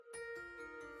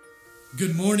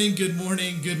Good morning, good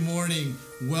morning, good morning.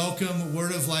 Welcome,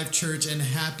 Word of Life Church, and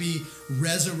happy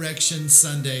Resurrection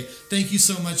Sunday. Thank you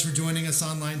so much for joining us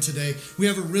online today. We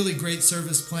have a really great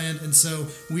service planned, and so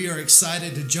we are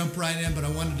excited to jump right in, but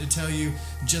I wanted to tell you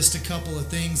just a couple of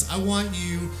things. I want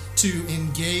you to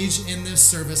engage in this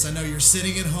service. I know you're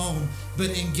sitting at home,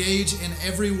 but engage in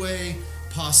every way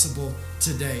possible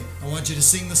today. I want you to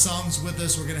sing the songs with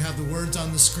us. We're going to have the words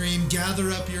on the screen. Gather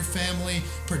up your family,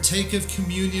 partake of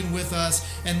communion with us,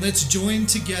 and let's join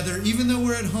together. Even though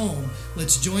we're at home,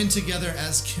 let's join together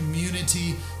as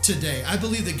community today. I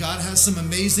believe that God has some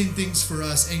amazing things for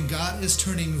us, and God is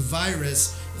turning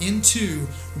virus into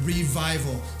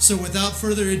revival. So without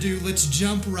further ado, let's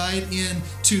jump right in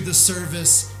to the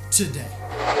service today.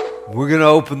 We're going to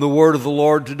open the Word of the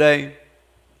Lord today.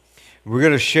 We're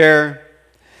going to share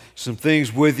some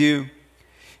things with you.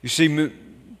 You see,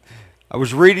 I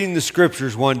was reading the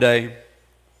scriptures one day,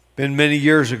 been many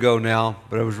years ago now,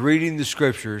 but I was reading the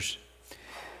scriptures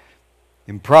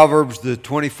in Proverbs, the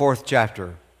 24th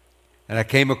chapter, and I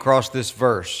came across this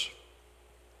verse.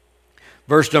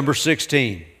 Verse number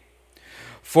 16.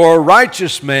 For a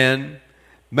righteous man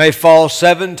may fall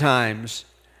 7 times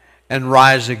and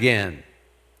rise again,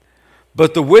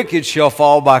 but the wicked shall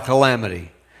fall by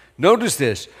calamity. Notice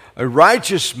this. A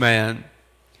righteous man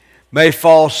may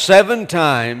fall 7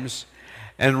 times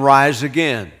and rise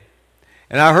again.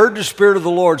 And I heard the Spirit of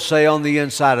the Lord say on the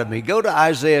inside of me, go to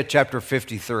Isaiah chapter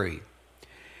 53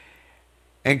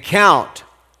 and count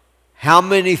how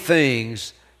many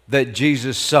things that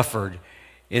Jesus suffered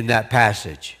in that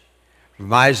passage.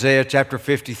 From Isaiah chapter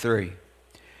 53.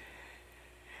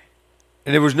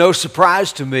 And it was no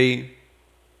surprise to me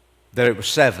that it was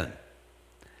 7.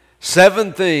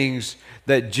 7 things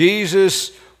that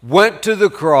Jesus went to the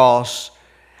cross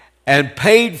and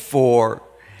paid for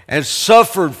and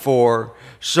suffered for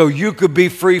so you could be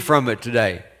free from it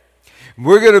today.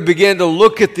 We're going to begin to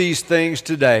look at these things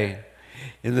today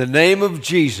in the name of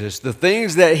Jesus, the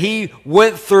things that He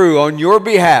went through on your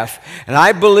behalf. And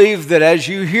I believe that as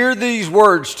you hear these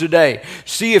words today,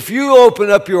 see, if you open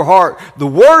up your heart, the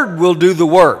Word will do the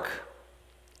work.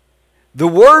 The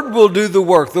Word will do the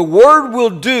work. The Word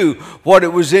will do what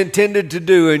it was intended to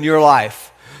do in your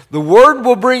life. The Word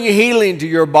will bring healing to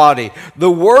your body. The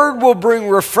Word will bring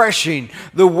refreshing.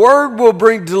 The Word will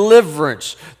bring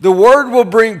deliverance. The Word will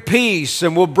bring peace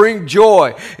and will bring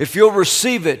joy if you'll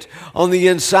receive it on the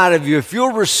inside of you. If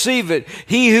you'll receive it,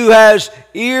 he who has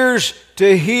ears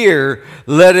to hear,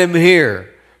 let him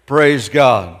hear. Praise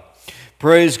God.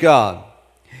 Praise God.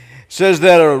 It says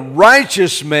that a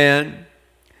righteous man,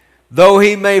 though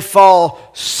he may fall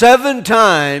 7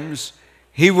 times,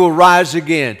 he will rise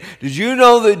again. Did you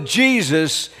know that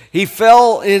Jesus, he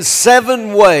fell in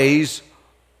 7 ways?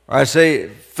 Or I say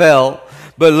fell,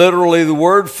 but literally the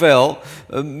word fell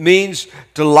means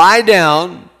to lie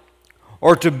down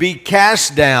or to be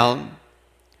cast down,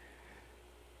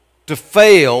 to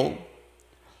fail,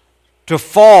 to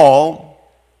fall,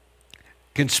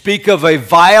 can speak of a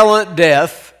violent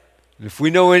death. If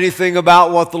we know anything about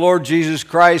what the Lord Jesus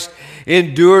Christ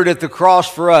endured at the cross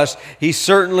for us, He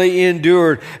certainly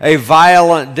endured a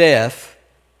violent death.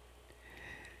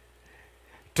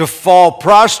 To fall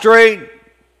prostrate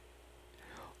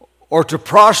or to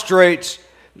prostrate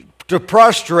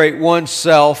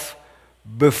oneself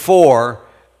before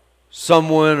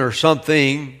someone or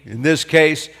something, in this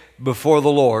case, before the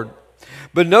Lord.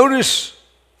 But notice,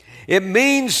 it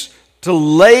means to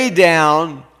lay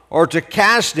down or to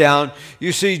cast down.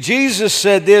 You see, Jesus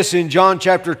said this in John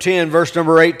chapter 10, verse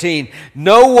number 18.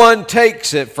 No one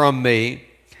takes it from me,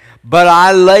 but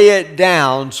I lay it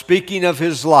down, speaking of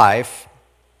His life,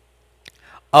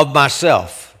 of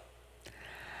myself.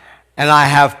 And I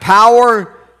have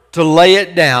power to lay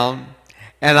it down,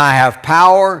 and I have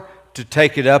power to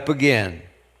take it up again.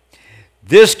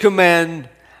 This command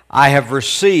I have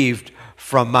received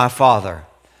from my Father.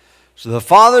 So the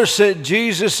Father sent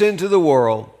Jesus into the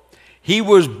world. He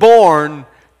was born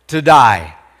to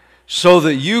die so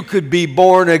that you could be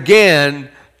born again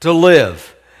to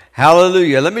live.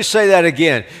 Hallelujah. Let me say that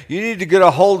again. You need to get a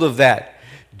hold of that.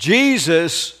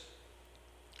 Jesus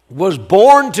was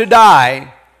born to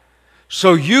die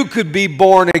so you could be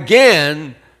born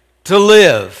again to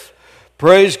live.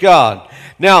 Praise God.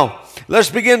 Now, let's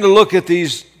begin to look at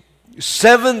these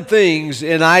 7 things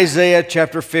in Isaiah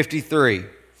chapter 53.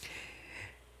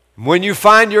 When you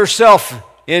find yourself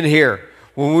in here,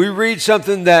 when we read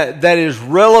something that is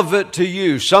relevant to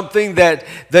you, something that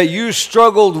you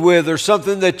struggled with or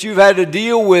something that you've had to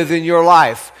deal with in your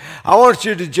life, I want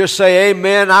you to just say,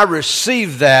 amen, I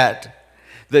receive that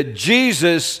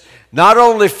Jesus not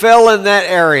only fell in that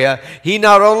area, he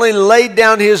not only laid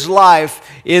down his life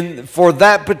for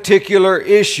that particular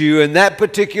issue and that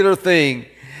particular thing,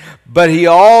 but he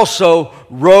also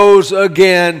rose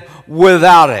again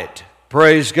without it.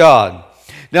 Praise God.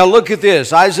 Now look at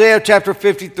this. Isaiah chapter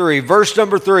 53, verse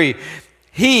number 3.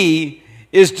 He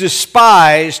is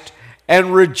despised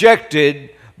and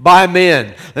rejected by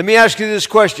men. Let me ask you this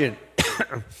question.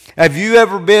 Have you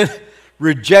ever been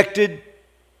rejected?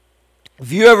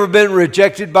 Have you ever been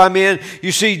rejected by men?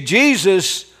 You see,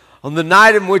 Jesus, on the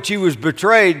night in which he was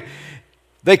betrayed,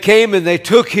 they came and they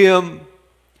took him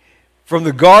from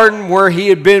the garden where he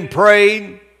had been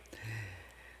praying.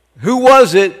 Who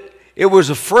was it? It was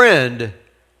a friend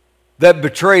that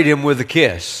betrayed him with a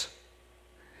kiss.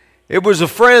 It was a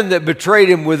friend that betrayed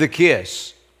him with a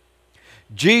kiss.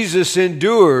 Jesus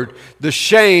endured the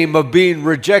shame of being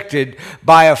rejected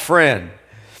by a friend.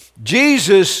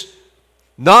 Jesus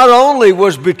not only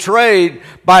was betrayed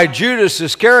by Judas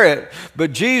Iscariot,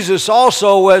 but Jesus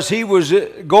also, as he was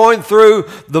going through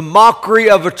the mockery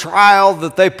of a trial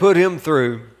that they put him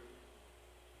through,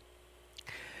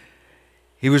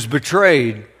 he was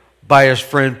betrayed by his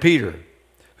friend Peter,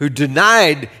 who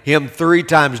denied him 3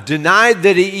 times, denied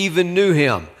that he even knew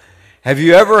him. Have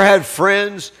you ever had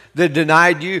friends that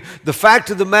denied you? The fact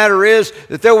of the matter is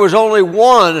that there was only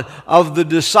one of the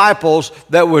disciples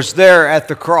that was there at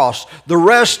the cross. The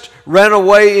rest ran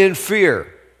away in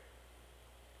fear.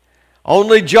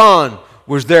 Only John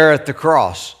was there at the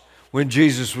cross when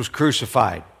Jesus was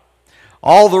crucified.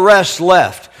 All the rest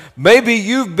left. Maybe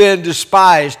you've been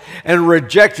despised and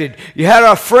rejected. You had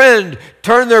a friend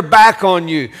turn their back on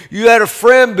you. You had a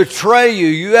friend betray you.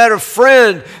 You had a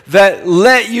friend that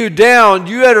let you down.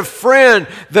 You had a friend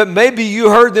that maybe you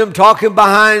heard them talking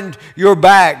behind your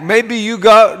back. Maybe you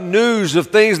got news of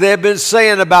things they have been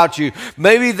saying about you.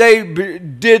 Maybe they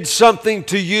did something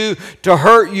to you to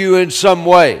hurt you in some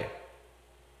way.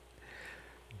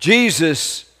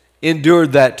 Jesus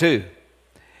endured that too.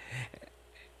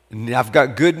 And I've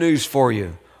got good news for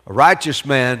you. A righteous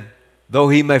man, though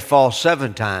he may fall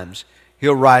 7 times,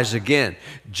 he'll rise again.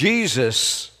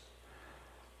 Jesus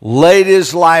laid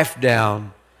his life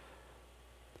down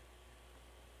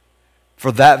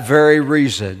for that very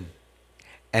reason,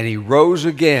 and he rose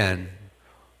again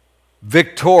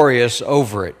victorious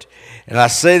over it. And I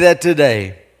say that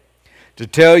today to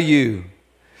tell you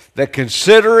that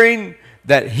considering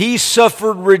that he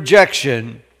suffered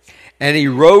rejection and he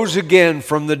rose again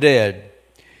from the dead,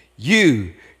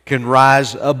 you can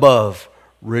rise above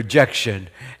rejection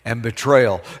and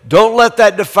betrayal. Don't let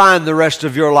that define the rest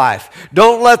of your life.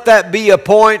 Don't let that be a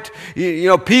point. You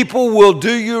know, people will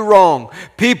do you wrong.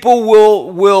 People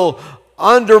will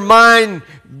undermine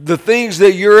the things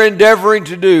that you're endeavoring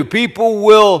to do. People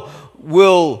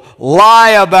will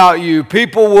lie about you.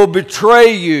 People will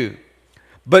betray you.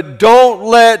 But don't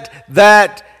let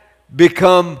that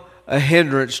become a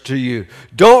hindrance to you.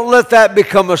 Don't let that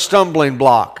become a stumbling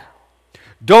block.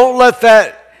 Don't let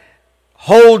that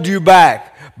hold you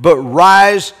back, but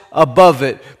rise above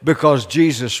it because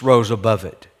Jesus rose above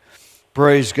it.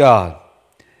 Praise God.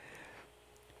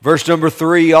 Verse number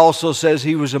 3 also says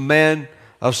he was a man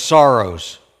of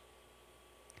sorrows.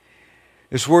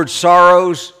 This word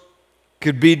sorrows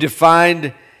could be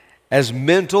defined as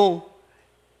mental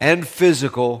and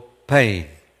physical pain.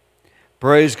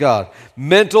 Praise God.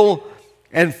 Mental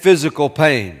and physical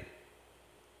pain.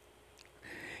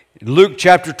 Luke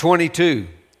chapter 22,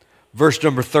 verse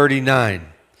number 39,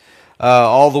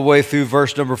 all the way through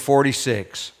verse number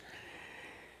 46.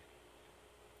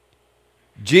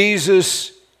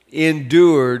 Jesus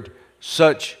endured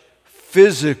such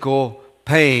physical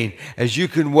pain as you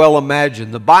can well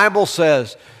imagine. The Bible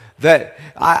says that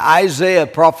Isaiah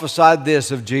prophesied this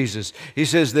of Jesus. He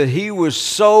says that he was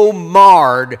so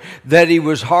marred that he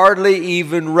was hardly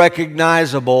even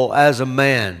recognizable as a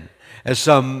man. As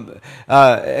some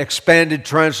expanded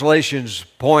translations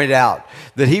point out,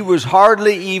 that he was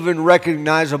hardly even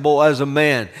recognizable as a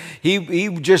man. He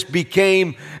just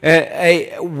became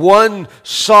a one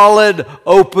solid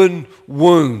open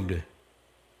wound.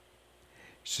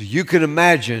 So you can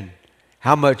imagine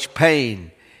how much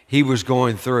pain he was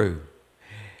going through.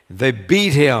 They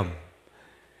beat him,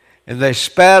 and they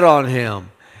spat on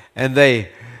him, and they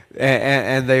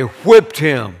whipped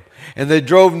him, and they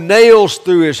drove nails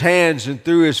through his hands and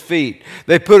through his feet.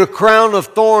 They put a crown of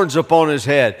thorns upon his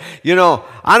head. You know,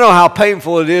 I know how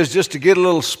painful it is just to get a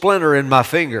little splinter in my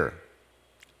finger.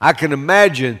 I can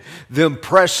imagine them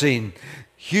pressing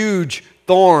huge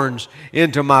thorns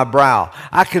into my brow.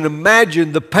 I can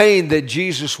imagine the pain that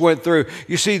Jesus went through.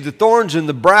 You see, the thorns in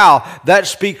the brow, that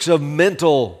speaks of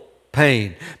mental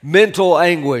pain, mental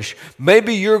anguish.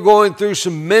 Maybe you're going through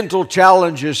some mental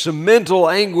challenges, some mental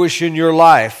anguish in your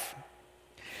life.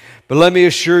 But let me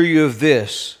assure you of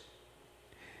this.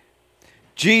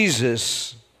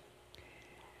 Jesus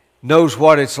knows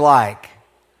what it's like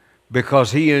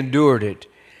because He endured it.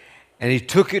 And He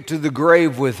took it to the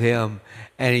grave with Him,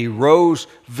 and He rose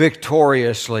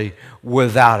victoriously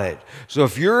without it. So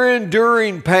if you're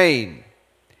enduring pain,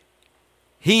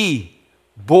 He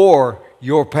bore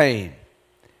your pain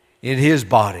in His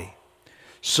body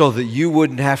so that you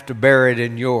wouldn't have to bear it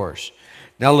in yours.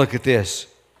 Now look at this.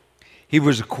 He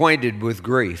was acquainted with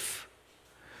grief.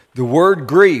 The word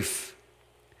grief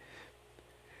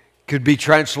could be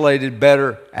translated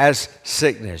better as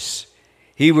sickness.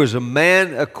 He was a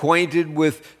man acquainted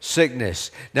with sickness.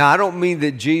 Now, I don't mean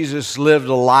that Jesus lived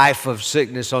a life of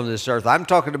sickness on this earth. I'm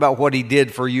talking about what He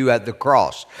did for you at the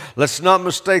cross. Let's not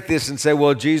mistake this and say,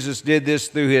 well, Jesus did this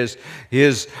through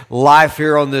His life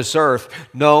here on this earth.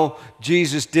 No,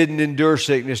 Jesus didn't endure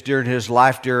sickness during His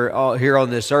life here on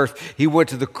this earth. He went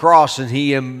to the cross and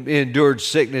He endured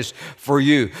sickness for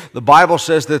you. The Bible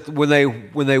says that when they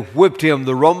whipped Him,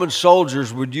 the Roman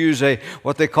soldiers would use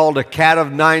what they called a cat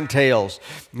of nine tails.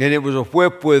 And it was a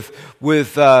whip with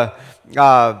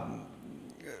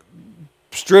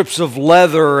strips of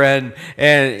leather and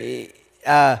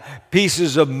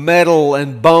pieces of metal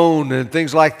and bone and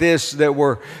things like this that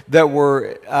were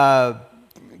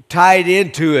tied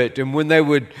into it. And when they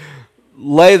would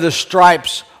lay the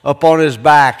stripes upon His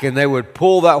back and they would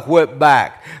pull that whip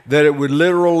back, that it would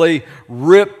literally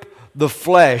rip the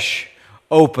flesh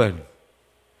open.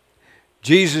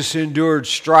 Jesus endured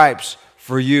stripes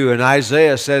for you. And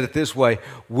Isaiah said it this way,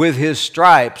 with His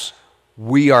stripes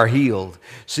we are healed.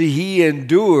 See, He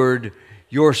endured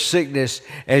your sickness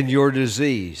and your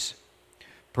disease.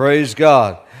 Praise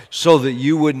God. So that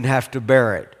you wouldn't have to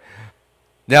bear it.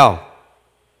 Now,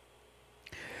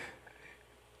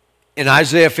 in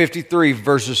Isaiah 53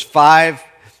 verses 5,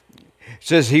 it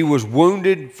says, He was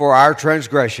wounded for our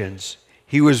transgressions.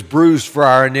 He was bruised for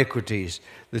our iniquities.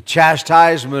 The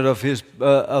chastisement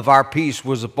of our peace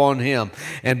was upon Him,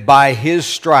 and by His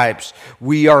stripes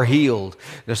we are healed.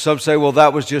 Now some say, well,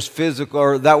 that was just physical,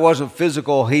 or that wasn't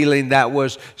physical healing, that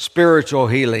was spiritual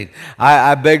healing.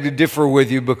 I beg to differ with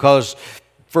you, because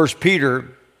 1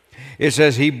 Peter, it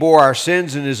says He bore our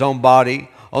sins in His own body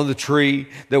on the tree,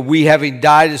 that we, having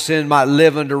died to sin, might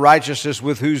live unto righteousness,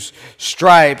 with whose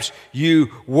stripes you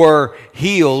were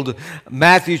healed.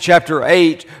 Matthew chapter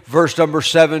 8, verse number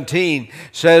 17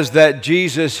 says that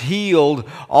Jesus healed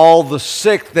all the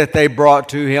sick that they brought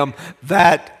to Him,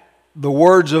 that the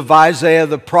words of Isaiah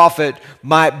the prophet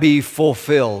might be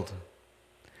fulfilled.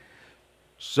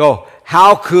 So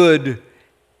how could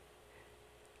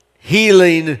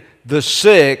healing the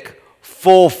sick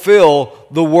fulfill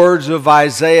the words of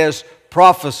Isaiah's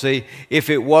prophecy if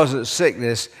it wasn't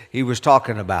sickness He was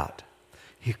talking about?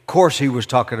 Of course He was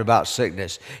talking about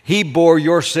sickness. He bore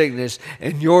your sickness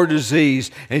and your disease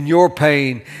and your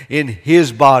pain in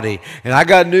His body. And I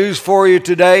got news for you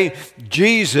today.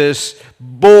 Jesus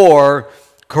bore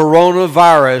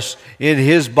coronavirus in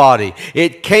His body.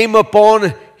 It came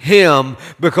upon Him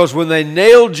because when they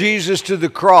nailed Jesus to the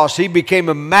cross, He became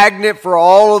a magnet for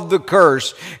all of the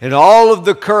curse. And all of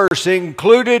the curse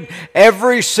included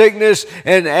every sickness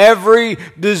and every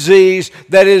disease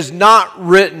that is not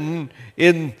written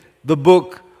in the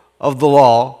book of the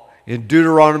law. In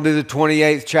Deuteronomy, the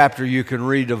 28th chapter, you can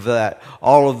read of that,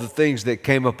 all of the things that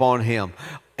came upon Him.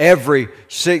 Every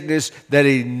sickness that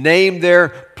He named there,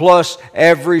 plus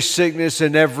every sickness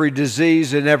and every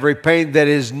disease and every pain that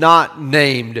is not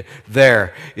named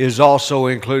there, is also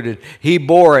included. He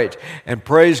bore it. And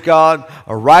praise God,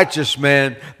 a righteous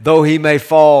man, though he may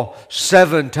fall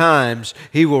 7 times,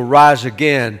 he will rise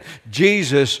again.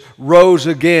 Jesus rose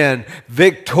again,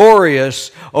 victorious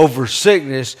over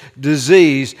sickness,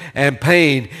 disease, and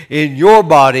pain in your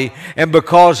body. And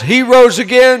because He rose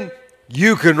again,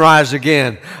 you can rise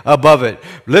again above it.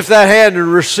 Lift that hand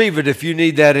and receive it if you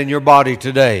need that in your body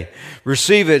today.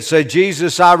 Receive it. Say,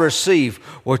 Jesus, I receive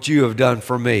what you have done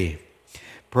for me.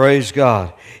 Praise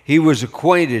God. He was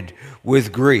acquainted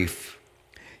with grief.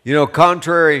 You know,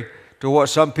 contrary to what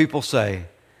some people say,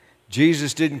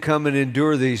 Jesus didn't come and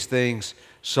endure these things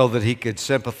so that He could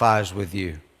sympathize with you.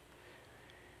 It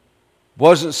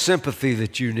wasn't sympathy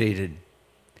that you needed.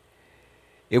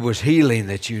 It was healing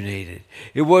that you needed.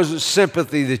 It wasn't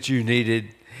sympathy that you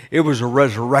needed. It was a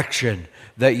resurrection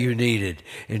that you needed.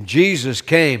 And Jesus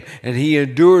came and He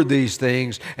endured these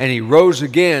things and He rose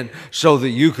again so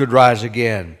that you could rise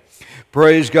again.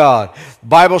 Praise God. The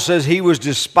Bible says He was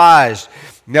despised.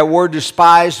 And that word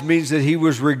despised means that He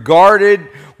was regarded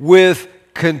with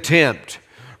contempt.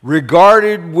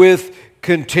 Regarded with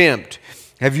contempt.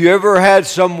 Have you ever had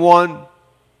someone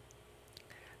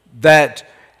that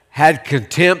had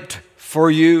contempt for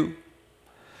you?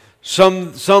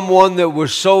 Someone that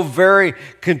was so very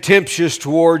contemptuous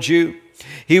towards you.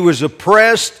 He was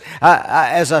oppressed.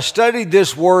 As I studied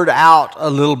this word out a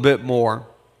little bit more,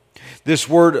 this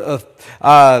word of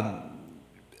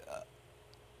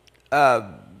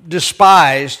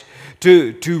despised,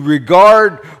 to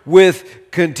regard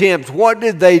with contempt. What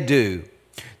did they do?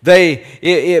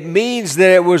 It means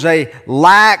that it was a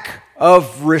lack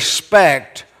of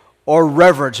respect or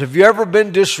reverence. Have you ever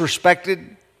been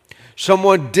disrespected?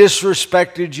 Someone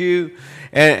disrespected you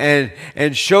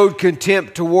and showed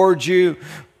contempt towards you.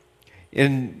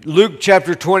 In Luke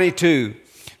chapter 22,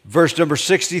 verse number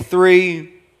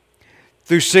 63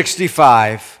 through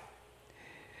 65,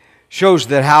 shows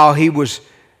that how he was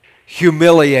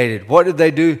humiliated. What did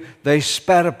they do? They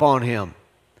spat upon him.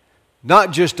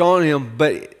 Not just on him,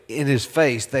 but in his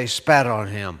face. They spat on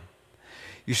him.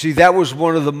 You see, that was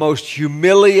one of the most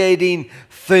humiliating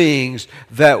things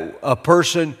that a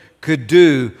person could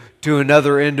do to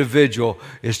another individual,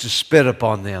 is to spit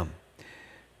upon them.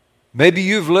 Maybe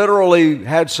you've literally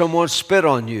had someone spit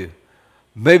on you.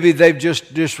 Maybe they've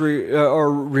just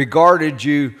regarded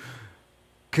you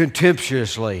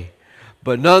contemptuously.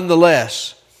 But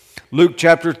nonetheless, Luke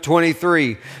chapter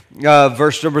 23,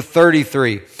 verse number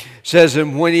 33 says,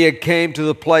 and when he had came to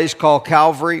the place called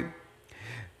Calvary,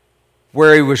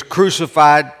 where he was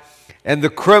crucified, and the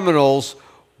criminals,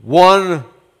 one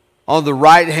on the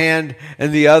right hand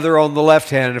and the other on the left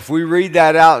hand. And if we read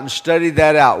that out and study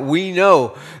that out, we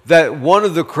know that one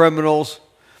of the criminals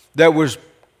that was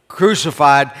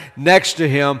crucified next to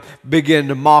him began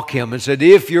to mock him and said,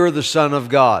 if you're the Son of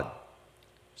God,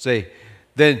 see,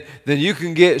 then you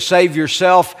can save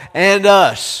yourself and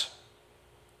us.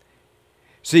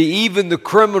 See, even the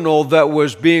criminal that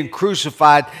was being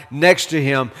crucified next to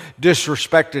him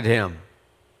disrespected him.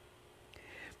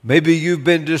 Maybe you've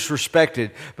been disrespected,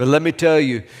 but let me tell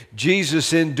you,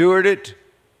 Jesus endured it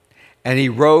and he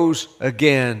rose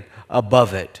again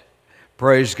above it.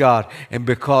 Praise God. And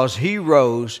because he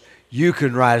rose, you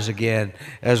can rise again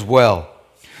as well.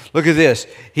 Look at this.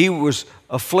 He was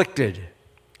afflicted.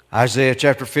 Isaiah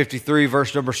chapter 53,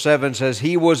 verse number 7 says,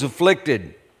 he was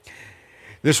afflicted.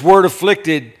 This word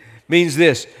afflicted means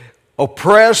this: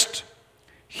 oppressed,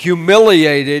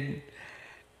 humiliated,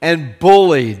 and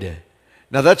bullied.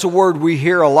 Now that's a word we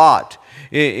hear a lot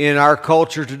in our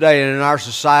culture today and in our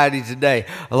society today.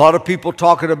 A lot of people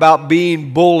talking about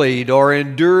being bullied or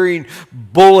enduring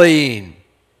bullying.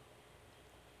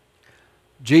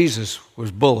 Jesus was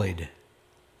bullied.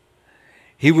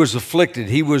 He was afflicted.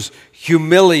 He was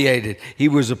humiliated. He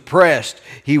was oppressed.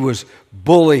 He was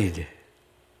bullied.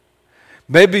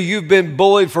 Maybe you've been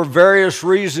bullied for various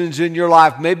reasons in your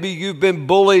life. Maybe you've been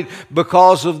bullied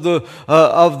because of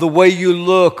the way you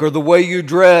look or the way you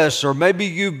dress, or maybe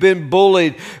you've been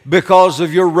bullied because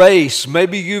of your race.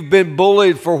 Maybe you've been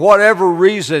bullied for whatever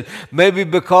reason. Maybe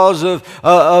because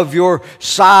of your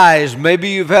size. Maybe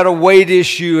you've had a weight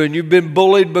issue and you've been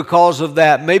bullied because of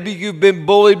that. Maybe you've been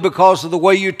bullied because of the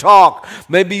way you talk.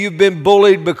 Maybe you've been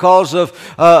bullied because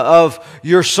of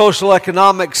your social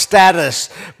economic status.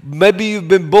 Maybe you've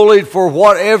been bullied for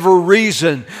whatever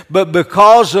reason, but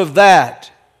because of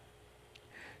that,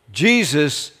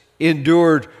 Jesus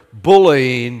endured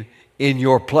bullying in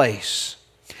your place.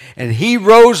 And he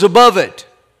rose above it,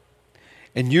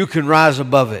 and you can rise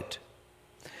above it.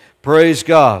 Praise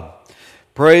God.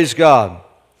 Praise God.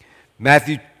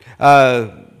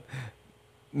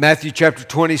 Matthew chapter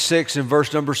 26 and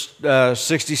verse number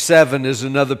 67 is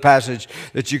another passage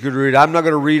that you could read. I'm not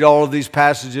going to read all of these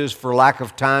passages for lack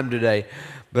of time today,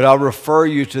 but I'll refer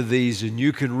you to these and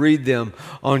you can read them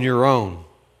on your own.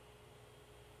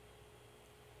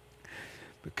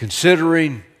 But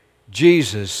considering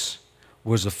Jesus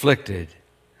was afflicted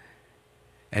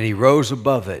and he rose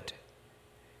above it,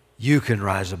 you can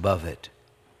rise above it.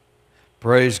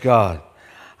 Praise God.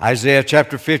 Isaiah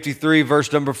chapter 53,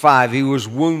 verse number 5, he was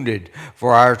wounded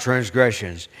for our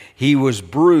transgressions. He was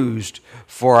bruised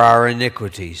for our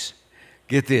iniquities.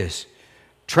 Get this.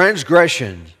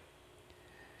 Transgression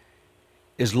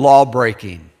is law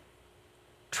breaking.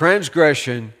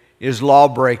 Transgression is law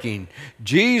breaking.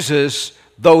 Jesus,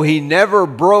 though he never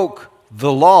broke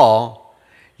the law,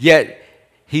 yet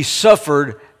he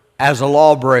suffered as a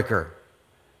lawbreaker,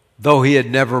 though he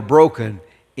had never broken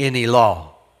any law.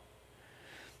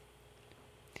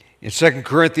 In 2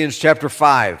 Corinthians chapter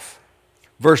 5,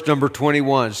 verse number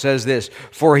 21 says this,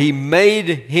 for he made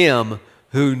him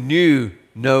who knew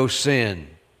no sin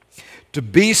to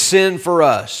be sin for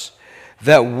us,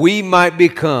 that we might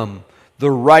become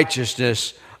the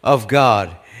righteousness of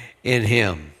God in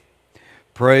him.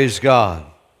 Praise God.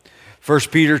 1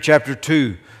 Peter chapter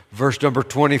 2, verse number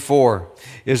 24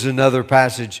 is another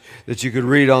passage that you could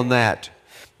read on that.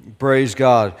 Praise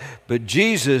God. But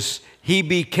Jesus, he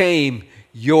became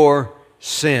your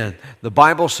sin. The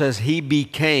Bible says he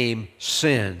became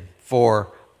sin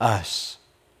for us.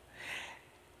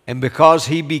 And because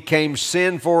he became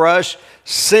sin for us,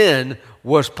 sin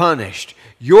was punished.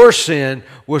 Your sin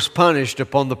was punished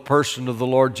upon the person of the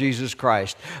Lord Jesus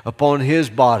Christ, upon his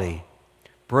body.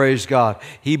 Praise God.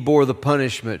 He bore the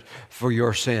punishment for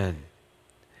your sin.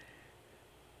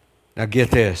 Now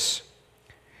get this.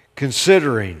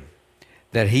 Considering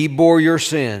that he bore your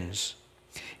sins,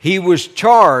 he was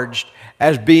charged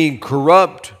as being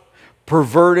corrupt,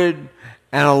 perverted,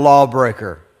 and a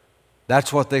lawbreaker.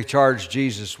 That's what they charged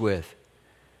Jesus with.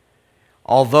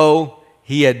 Although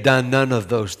he had done none of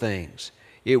those things.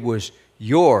 It was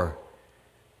your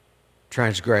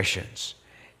transgressions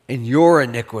and your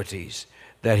iniquities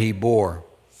that he bore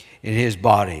in his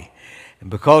body. And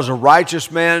because a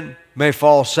righteous man may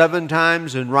fall 7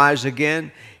 times and rise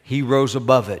again, he rose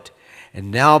above it. And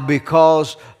now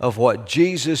because of what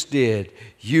Jesus did,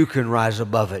 you can rise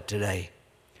above it today.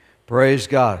 Praise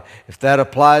God. If that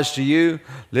applies to you,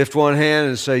 lift one hand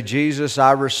and say, Jesus,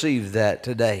 I receive that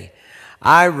today.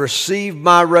 I receive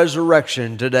my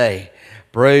resurrection today.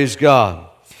 Praise God.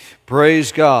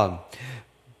 Praise God.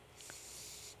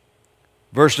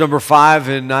 Verse number 5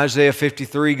 in Isaiah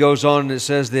 53 goes on and it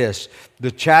says this,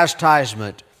 the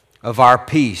chastisement of our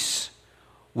peace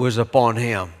was upon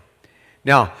him.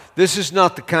 Now, this is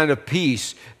not the kind of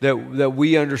peace that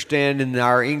we understand in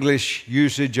our English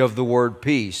usage of the word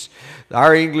peace.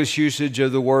 Our English usage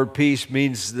of the word peace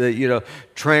means that,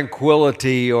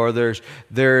 tranquility, or it's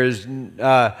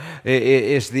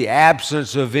the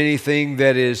absence of anything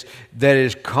that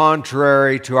is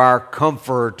contrary to our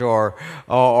comfort or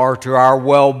to our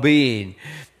well-being.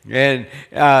 And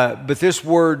but this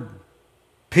word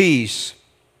peace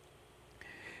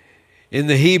in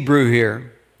the Hebrew here,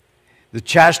 the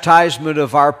chastisement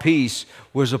of our peace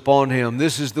was upon him.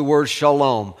 This is the word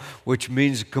shalom, which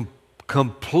means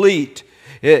complete.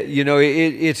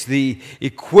 It's the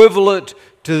equivalent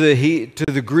to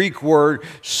the Greek word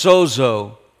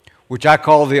sozo, which I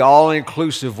call the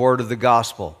all-inclusive word of the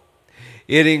gospel.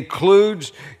 It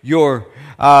includes your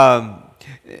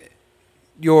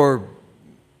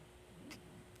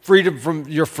freedom from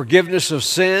your forgiveness of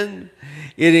sin.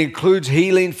 It includes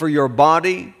healing for your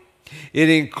body. It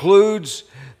includes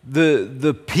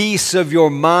the peace of your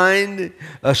mind,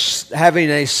 having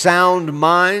a sound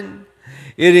mind.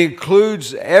 It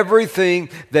includes everything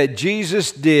that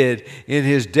Jesus did in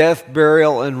his death,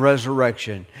 burial, and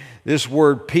resurrection. This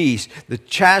word peace, the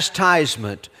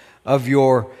chastisement of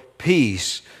your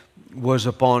peace was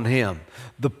upon him.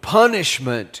 The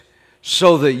punishment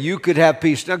so that you could have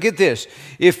peace. Now get this.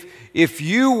 If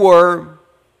you were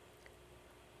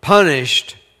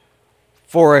punished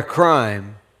for a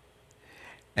crime,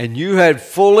 and you had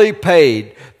fully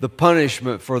paid the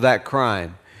punishment for that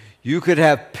crime, you could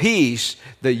have peace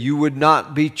that you would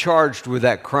not be charged with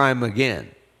that crime again.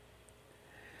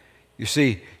 You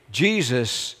see,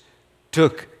 Jesus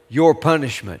took your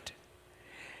punishment.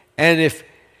 And if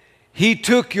he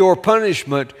took your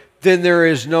punishment, then there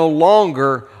is no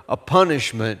longer a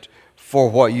punishment for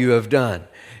what you have done.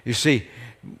 You see,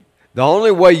 the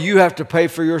only way you have to pay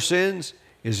for your sins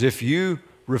is if you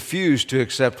refuse to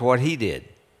accept what he did.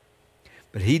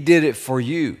 But he did it for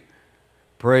you.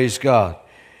 Praise God.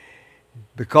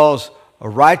 Because a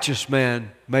righteous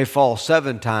man may fall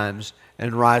 7 times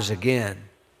and rise again.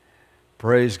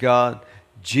 Praise God.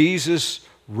 Jesus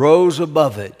rose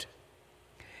above it.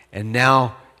 And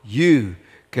now you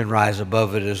can rise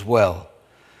above it as well.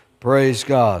 Praise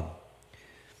God.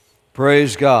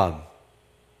 Praise God.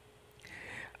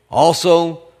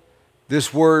 Also,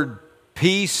 this word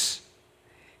peace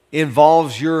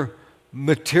involves your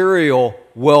material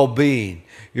well-being,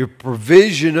 your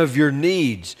provision of your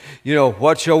needs.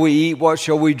 What shall we eat? What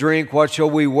shall we drink? What shall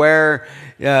we wear?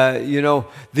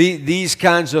 These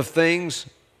kinds of things.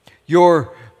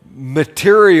 Your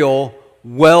material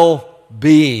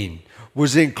well-being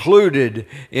was included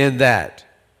in that.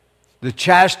 The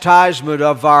chastisement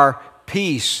of our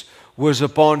peace was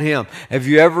upon him. Have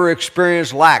you ever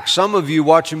experienced lack? Some of you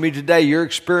watching me today, you're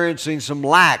experiencing some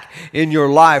lack in your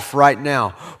life right now.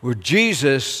 Where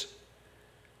Jesus,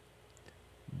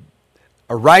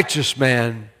 a righteous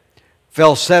man,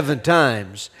 fell 7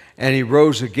 times and he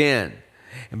rose again.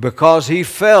 And because he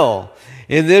fell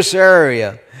in this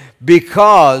area,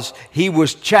 because he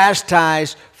was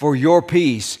chastised for your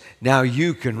peace, now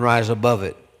you can rise above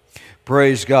it.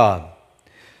 Praise God.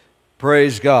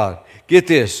 Praise God. Get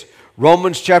this.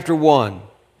 Romans chapter 1,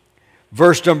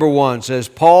 verse number 1 says,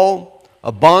 Paul,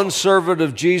 a bondservant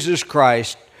of Jesus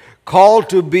Christ, called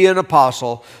to be an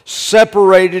apostle,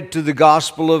 separated to the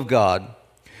gospel of God,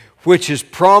 which is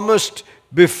promised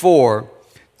before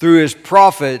through his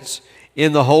prophets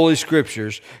in the Holy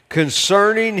Scriptures,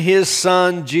 concerning his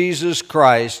Son Jesus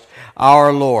Christ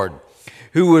our Lord,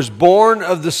 who was born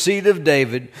of the seed of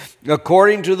David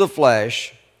according to the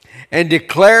flesh, and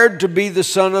declared to be the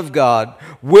Son of God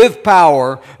with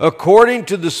power according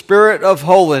to the Spirit of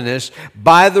holiness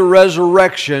by the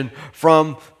resurrection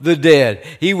from the dead.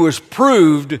 He was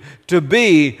proved to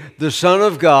be the Son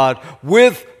of God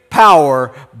with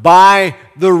power by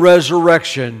the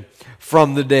resurrection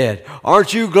from the dead.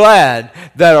 Aren't you glad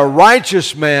that a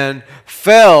righteous man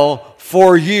fell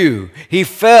for you? He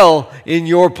fell in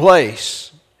your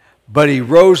place, but he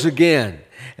rose again.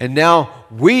 And now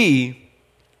we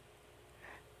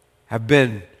have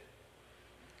been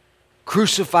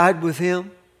crucified with him,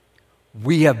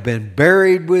 we have been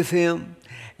buried with him,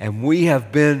 and we have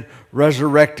been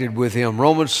resurrected with him.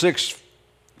 Romans 6,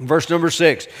 verse number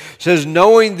 6 says,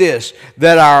 knowing this,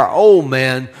 that our old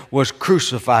man was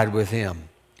crucified with him,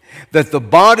 that the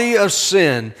body of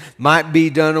sin might be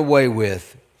done away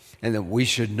with, and that we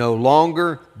should no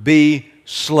longer be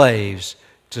slaves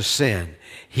to sin.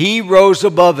 He rose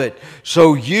above it,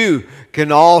 so you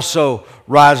can also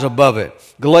rise above it.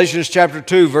 Galatians chapter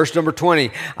 2, verse number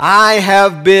 20. I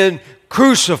have been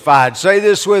crucified. Say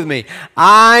this with me.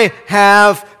 I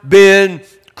have been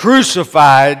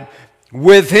crucified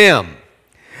with him,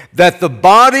 that the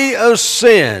body of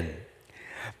sin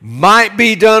might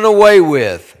be done away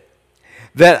with,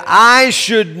 that I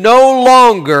should no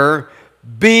longer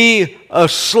be a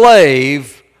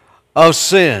slave of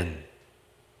sin.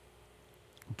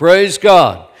 Praise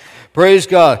God. Praise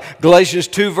God. Galatians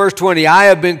 2 verse 20. I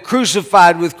have been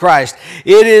crucified with Christ.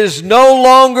 It is no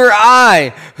longer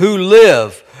I who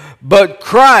live, but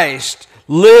Christ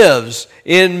lives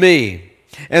in me.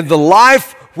 And the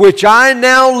life which I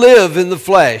now live in the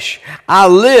flesh, I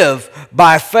live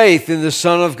by faith in the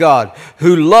Son of God,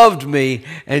 who loved me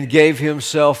and gave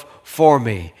himself for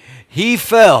me. He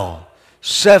fell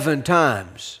 7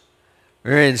 times,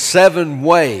 or in 7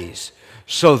 ways,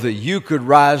 so that you could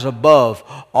rise above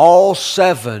all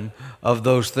 7 of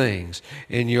those things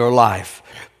in your life.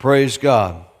 Praise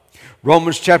God.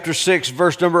 Romans chapter 6,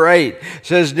 verse number 8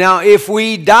 says, now if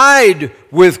we died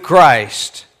with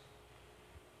Christ,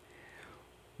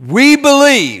 we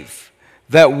believe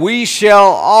that we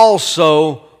shall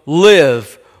also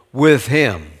live with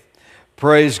him.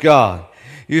 Praise God.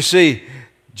 You see,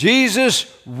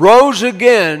 Jesus rose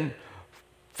again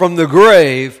from the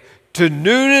grave to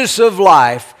newness of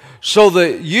life, so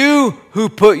that you who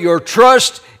put your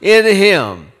trust in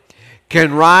him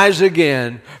can rise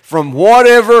again from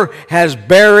whatever has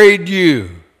buried you.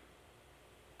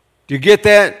 Do you get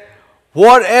that?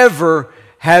 Whatever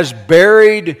has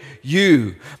buried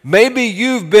you. Maybe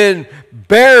you've been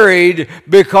buried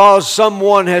because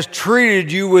someone has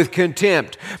treated you with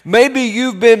contempt. Maybe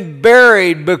you've been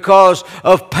buried because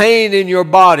of pain in your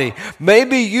body.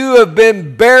 Maybe you have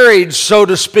been buried, so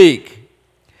to speak,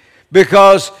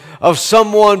 because of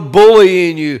someone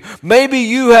bullying you. Maybe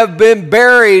you have been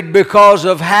buried because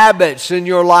of habits in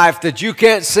your life that you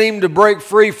can't seem to break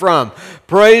free from.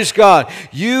 Praise God.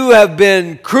 You have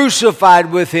been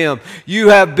crucified with him. You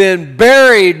have been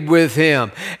buried with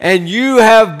him. And you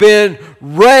have been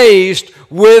raised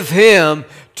with him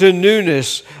to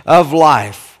newness of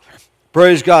life.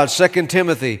 Praise God. 2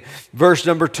 Timothy, verse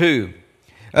number 2.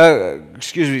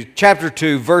 Chapter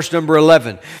 2, verse number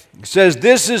 11. It says,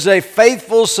 this is a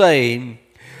faithful saying,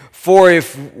 for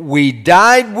if we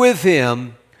died with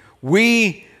him,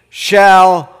 we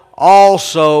shall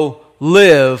also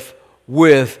live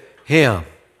with him.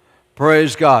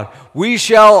 Praise God. We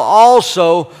shall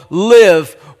also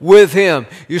live with him.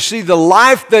 You see, the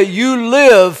life that you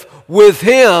live with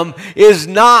him is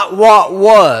not what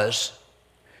was.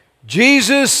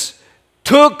 Jesus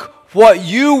took what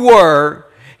you were.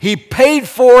 He paid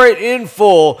for it in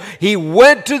full. He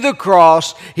went to the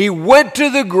cross. He went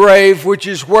to the grave, which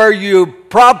is where you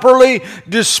properly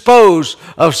dispose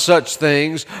of such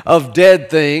things, of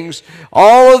dead things.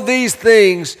 All of these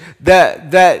things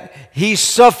that he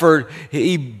suffered,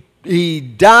 he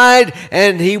died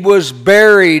and he was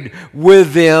buried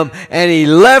with them, and he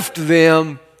left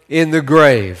them in the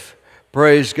grave.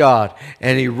 Praise God.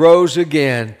 And he rose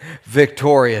again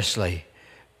victoriously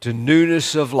to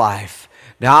newness of life.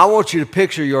 Now, I want you to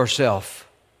picture yourself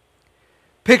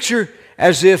Picture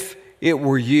as if it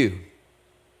were you.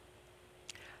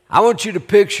 I want you to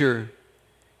picture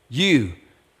you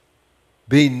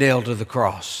being nailed to the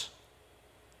cross.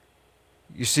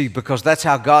 You see, because that's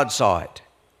how God saw it.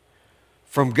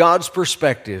 From God's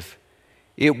perspective,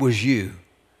 it was you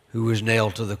who was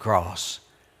nailed to the cross.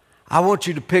 I want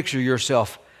you to picture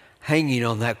yourself hanging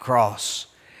on that cross.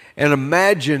 And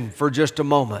imagine for just a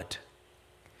moment.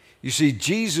 You see,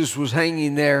 Jesus was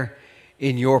hanging there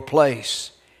in your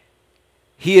place.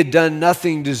 He had done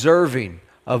nothing deserving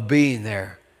of being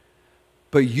there.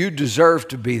 But you deserve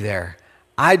to be there.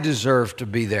 I deserve to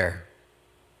be there.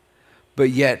 But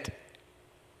yet,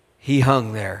 He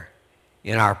hung there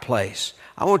in our place.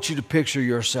 I want you to picture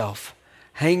yourself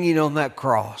hanging on that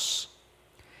cross.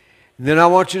 And then I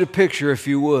want you to picture, if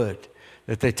you would,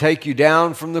 that they take you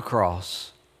down from the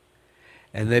cross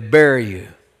and they bury you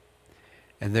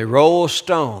and they roll a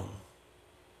stone.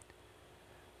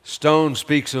 Stone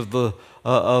speaks of the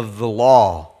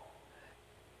law.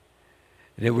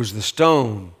 And it was the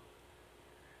stone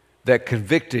that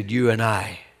convicted you and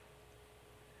I.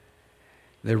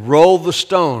 They rolled the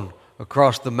stone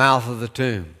across the mouth of the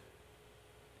tomb.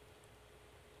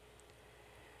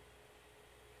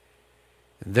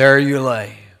 And there you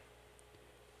lay.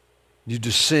 You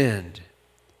descend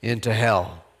into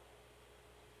hell.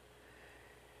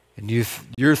 And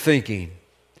you're thinking,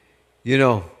 you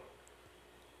know,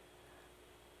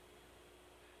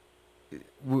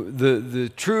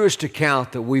 the truest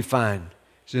account that we find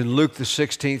is in Luke the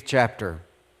 16th chapter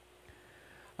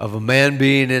of a man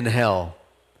being in hell.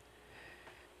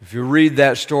 If you read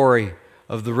that story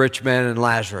of the rich man and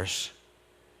Lazarus,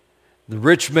 the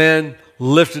rich man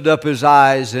lifted up his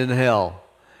eyes in hell,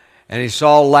 and he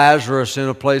saw Lazarus in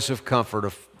a place of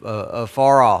comfort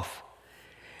afar off.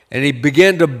 And he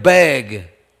began to beg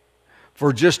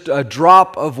for just a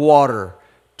drop of water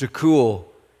to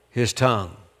cool his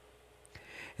tongue.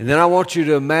 And then I want you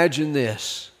to imagine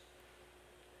this.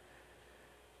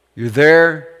 You're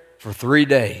there for 3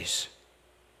 days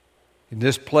in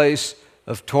this place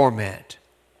of torment.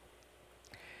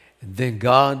 And then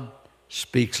God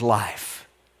speaks life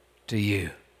to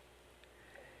you.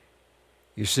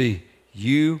 You see,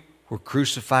 you were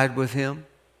crucified with Him.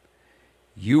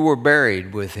 You were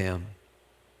buried with Him.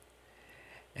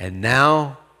 And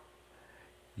now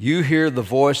you hear the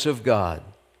voice of God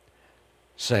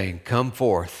saying, "Come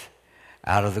forth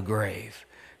out of the grave."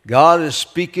 God is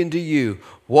speaking to you.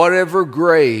 Whatever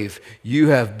grave you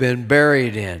have been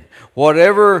buried in,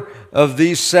 whatever of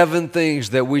these 7 things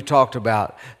that we talked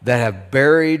about that have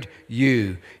buried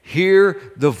you,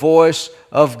 hear the voice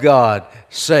of God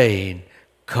saying,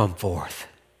 "Come forth."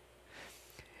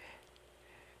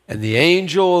 And the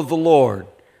angel of the Lord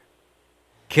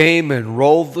came and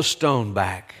rolled the stone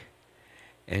back,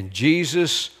 and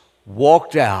Jesus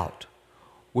walked out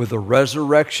with a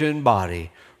resurrection body,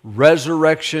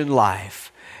 resurrection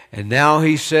life. And now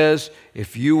He says,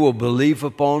 if you will believe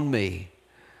upon me,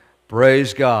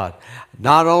 praise God.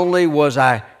 Not only was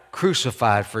I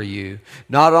crucified for you,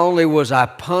 not only was I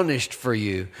punished for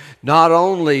you, not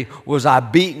only was I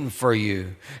beaten for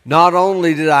you, not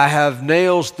only did I have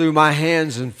nails through my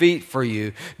hands and feet for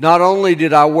you, not only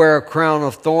did I wear a crown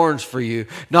of thorns for you,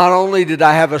 not only did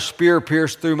I have a spear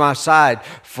pierced through my side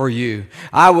for you,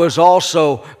 I was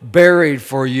also buried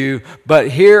for you, but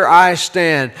here I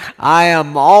stand. I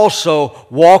am also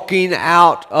walking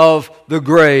out of the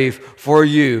grave for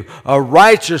you, a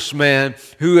righteous man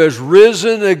who has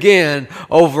risen again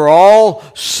over all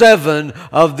 7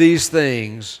 of these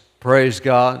things. Praise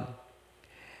God.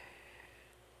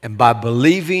 And by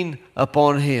believing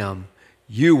upon Him,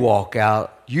 you walked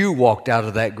out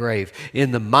of that grave.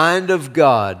 In the mind of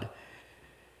God,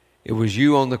 it was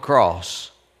you on the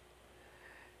cross.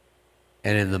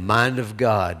 And in the mind of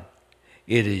God,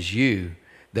 it is you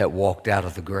that walked out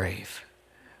of the grave.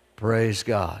 Praise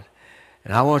God.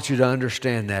 And I want you to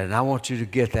understand that, and I want you to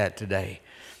get that today.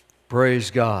 Praise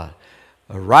God.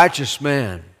 A righteous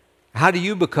man. How do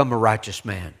you become a righteous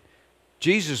man?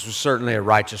 Jesus was certainly a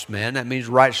righteous man. That means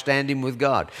right standing with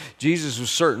God. Jesus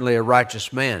was certainly a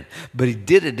righteous man, but He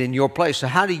did it in your place. So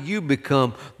how do you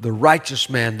become the righteous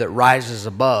man that rises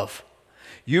above?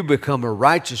 You become a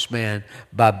righteous man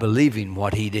by believing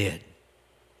what He did.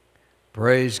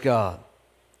 Praise God.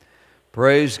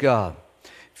 Praise God.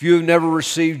 If you have never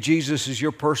received Jesus as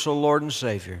your personal Lord and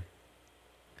Savior,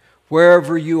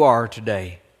 wherever you are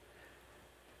today,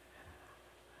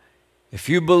 if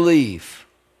you believe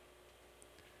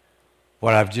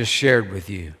what I've just shared with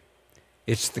you,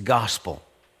 it's the gospel.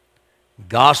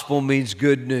 Gospel means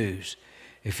good news.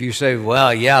 If you say,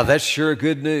 well, yeah, that's sure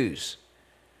good news.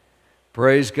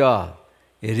 Praise God.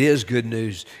 It is good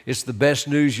news. It's the best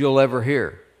news you'll ever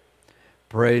hear.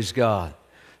 Praise God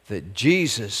that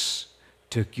Jesus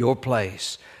took your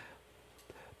place.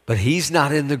 But He's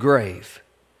not in the grave.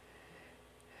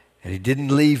 And He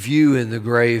didn't leave you in the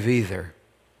grave either.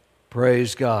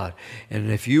 Praise God. And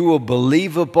if you will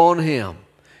believe upon Him,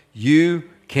 you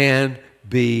can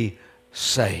be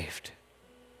saved.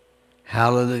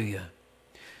 Hallelujah.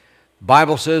 The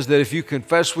Bible says that if you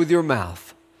confess with your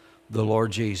mouth the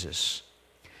Lord Jesus,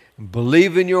 and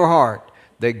believe in your heart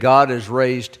that God has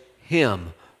raised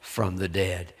Him from the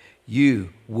dead,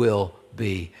 you will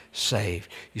be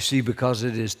saved. You see, because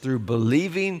it is through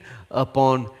believing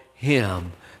upon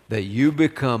Him that you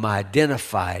become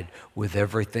identified with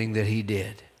everything that He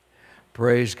did.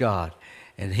 Praise God.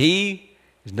 And He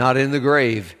is not in the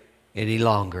grave any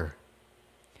longer.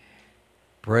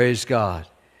 Praise God.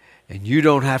 And you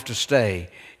don't have to stay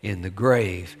in the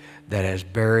grave that has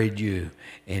buried you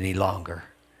any longer.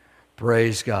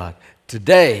 Praise God.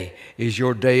 Today is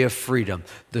your day of freedom.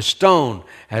 The stone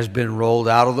has been rolled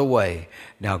out of the way.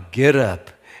 Now get up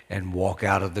and walk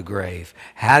out of the grave.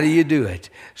 How do you do it?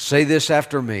 Say this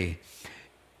after me.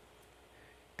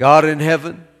 God in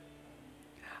heaven,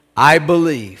 I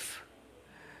believe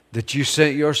that you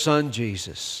sent your Son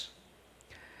Jesus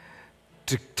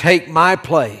to take my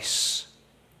place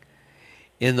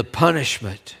in the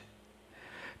punishment,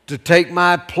 to take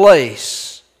my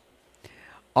place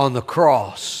on the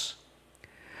cross,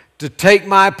 to take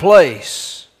my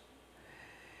place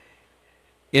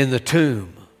in the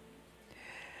tomb,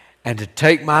 and to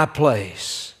take my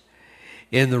place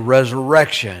in the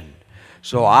resurrection.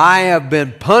 So I have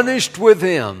been punished with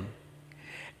Him,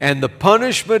 and the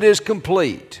punishment is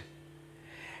complete.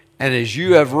 And as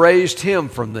you have raised Him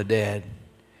from the dead,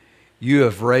 you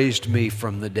have raised me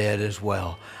from the dead as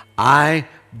well. I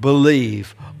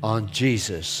believe on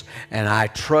Jesus, and I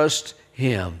trust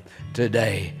Him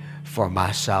today for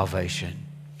my salvation.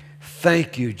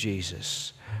 Thank you,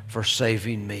 Jesus, for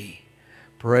saving me.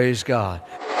 Praise God.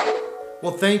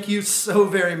 Well, thank you so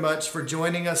very much for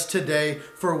joining us today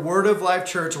for Word of Life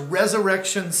Church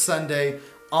Resurrection Sunday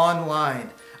online.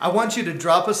 I want you to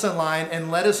drop us a line and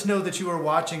let us know that you are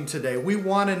watching today. We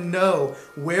want to know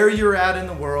where you're at in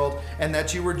the world and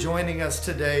that you were joining us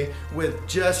today with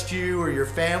just you or your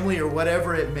family or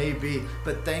whatever it may be.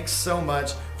 But thanks so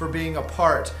much for being a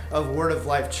part of Word of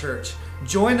Life Church.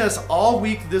 Join us all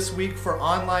week this week for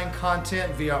online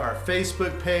content via our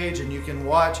Facebook page, and you can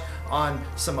watch on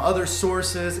some other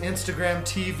sources, Instagram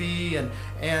TV,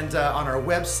 and on our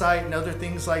website and other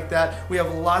things like that. We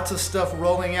have lots of stuff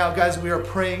rolling out. Guys, we are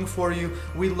praying for you.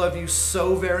 We love you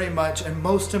so very much. And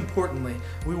most importantly,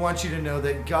 we want you to know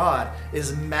that God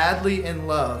is madly in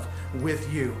love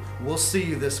with you. We'll see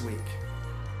you this week.